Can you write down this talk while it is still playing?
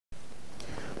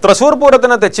തൃശൂർ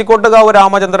പൂരത്തിന് തെച്ചിക്കോട്ടുകാവ്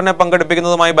രാമചന്ദ്രനെ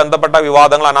പങ്കെടുപ്പിക്കുന്നതുമായി ബന്ധപ്പെട്ട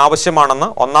വിവാദങ്ങൾ അനാവശ്യമാണെന്ന്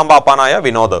ഒന്നാം പാപ്പാനായ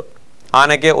വിനോദ്.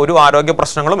 ആനയ്ക്ക് ഒരു ആരോഗ്യ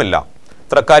പ്രശ്നങ്ങളുമില്ല.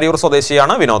 തൃക്കാരിയൂർ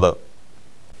സ്വദേശിയാണ് വിനോദ്.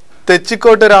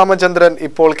 തെച്ചിക്കോട്ട് രാമചന്ദ്രൻ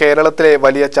ഇപ്പോൾ കേരളത്തിലെ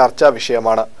വലിയ ചർച്ചാ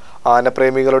വിഷയമാണ്.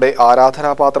 ആനപ്രേമികളുടെ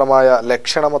ആരാധനാപാത്രമായ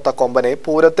ലക്ഷണമൊത്ത കൊമ്പനെ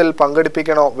പൂരത്തിൽ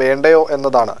പങ്കെടുപ്പിക്കണോ വേണ്ടയോ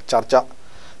എന്നതാണ് ചർച്ച.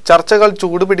 ചർച്ചകൾ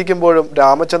ചൂടുപിടിക്കുമ്പോഴും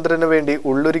രാമചന്ദ്രന് വേണ്ടി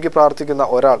ഉള്ളുരുകി പ്രാർത്ഥിക്കുന്ന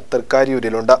ഒരാൾ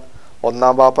തൃക്കാരിയൂരിലുണ്ട്.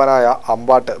 ഒന്നാം പാപ്പാനായ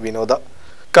അമ്പാട്ട് വിനോദ്.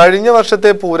 കഴിഞ്ഞ വർഷത്തെ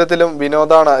പൂരത്തിലും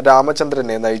വിനോദാണ്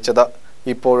രാമചന്ദ്രനെ നയിച്ചത്.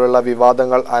 ഇപ്പോഴുള്ള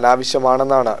വിവാദങ്ങൾ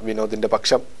അനാവശ്യമാണെന്നാണ് വിനോദിന്റെ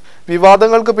പക്ഷം.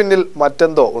 വിവാദങ്ങൾക്ക് പിന്നിൽ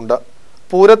മറ്റെന്തോ ഉണ്ട്.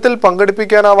 പൂരത്തിൽ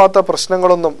പങ്കെടുപ്പിക്കാനാവാത്ത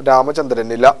പ്രശ്നങ്ങളൊന്നും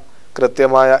രാമചന്ദ്രനില്ല.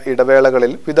 കൃത്യമായ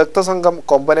ഇടവേളകളിൽ വിദഗ്ധ സംഘം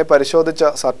കൊമ്പനെ പരിശോധിച്ച്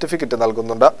സർട്ടിഫിക്കറ്റ്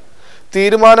നൽകുന്നുണ്ട്.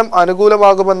 തീരുമാനം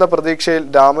അനുകൂലമാകുമെന്ന പ്രതീക്ഷയിൽ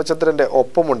രാമചന്ദ്രന്റെ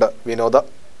ഒപ്പമുണ്ട് വിനോദ്.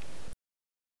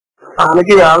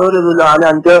 ആനയ്ക്ക് യാതൊരു ഇതില്ല. ആന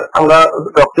 5 അംഗ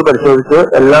ഡോക്ടർ പരിശോധിച്ച്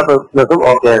എല്ലാ പ്രശ്നത്തും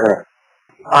ഓക്കെ ആണ്.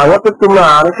 അകത്തെത്തുന്ന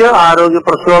ആനയ്ക്ക് ആരോഗ്യ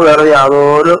പ്രശ്നമോ വേറെ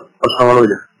യാതൊരു പ്രശ്നങ്ങളും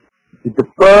ഇല്ല.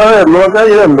 ഇതിപ്പോ എന്ന് വെച്ചാൽ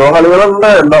ഇത് എന്തോ കളികളുണ്ട്.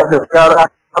 എന്തോ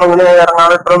അങ്ങനെ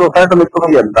ഇറങ്ങാതെ ഇത്ര ദിവസമായിട്ട് നിൽക്കുന്നു.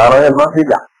 എന്താണ്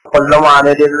എന്നറിയില്ല. കൊല്ലം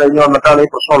ആനേരിയിൽ കഴിഞ്ഞ് വന്നിട്ടാണ് ഈ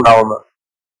പ്രശ്നം ഉണ്ടാവുന്നത്.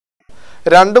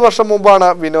 2 വർഷം മുമ്പാണ്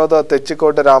വിനോദ്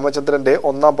തെച്ചിക്കോട്ട് രാമചന്ദ്രന്റെ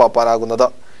ഒന്നാം പാപ്പാനാകുന്നത്.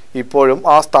 ഇപ്പോഴും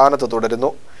ആ സ്ഥാനത്ത്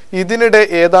തുടരുന്നു. ഇതിനിടെ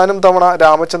ഏതാനും തവണ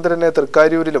രാമചന്ദ്രനെ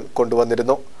തൃക്കാരിയൂരിലും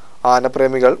കൊണ്ടുവന്നിരുന്നു.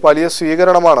 ആനപ്രേമികൾ വലിയ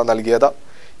സ്വീകരണമാണ് നൽകിയത്.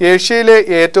 ഏഷ്യയിലെ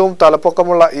ഏറ്റവും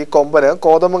തലപ്പൊക്കമുള്ള ഈ കൊമ്പന്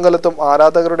കോതമംഗലത്തും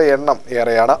ആരാധകരുടെ എണ്ണം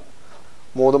ഏറെയാണ്.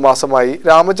 3 മാസമായി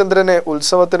രാമചന്ദ്രനെ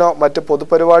ഉത്സവത്തിനോ മറ്റ്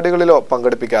പൊതുപരിപാടികളിലോ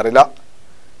പങ്കെടുപ്പിക്കാറില്ല.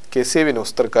 KCV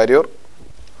news Thrikkariyoor.